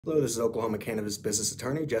Hello, this is Oklahoma Cannabis Business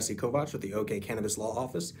Attorney Jesse Kovacs with the OK Cannabis Law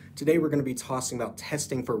Office. Today we're going to be talking about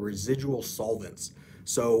testing for residual solvents.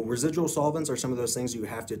 So residual solvents are some of those things you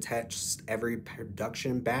have to test every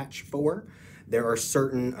production batch for. There are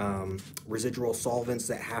certain residual solvents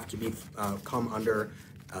that have to be come under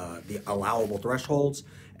the allowable thresholds,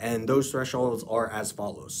 and those thresholds are as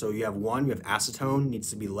follows. So you have acetone, needs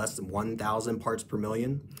to be less than 1,000 parts per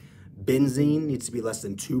million. Benzene needs to be less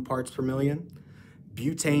than 2 parts per million.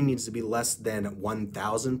 Butane needs to be less than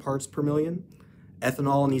 1,000 parts per million.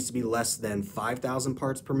 Ethanol needs to be less than 5,000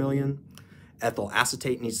 parts per million. Ethyl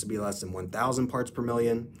acetate needs to be less than 1,000 parts per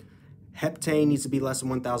million. Heptane needs to be less than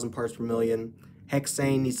 1,000 parts per million.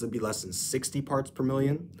 Hexane needs to be less than 60 parts per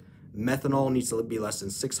million. Methanol needs to be less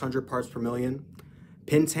than 600 parts per million.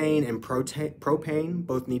 Pentane and propane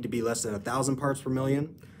both need to be less than 1,000 parts per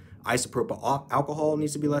million. Isopropyl alcohol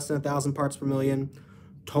needs to be less than 1,000 parts per million.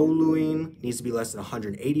 Toluene needs to be less than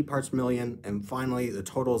 180 parts per million. And finally, the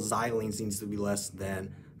total xylenes needs to be less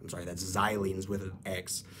than, that's xylenes with an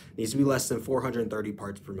X, needs to be less than 430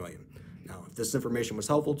 parts per million. Now, if this information was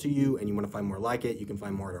helpful to you and you want to find more like it, you can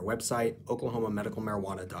find more at our website,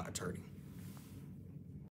 oklahomamedicalmarijuana.attorney.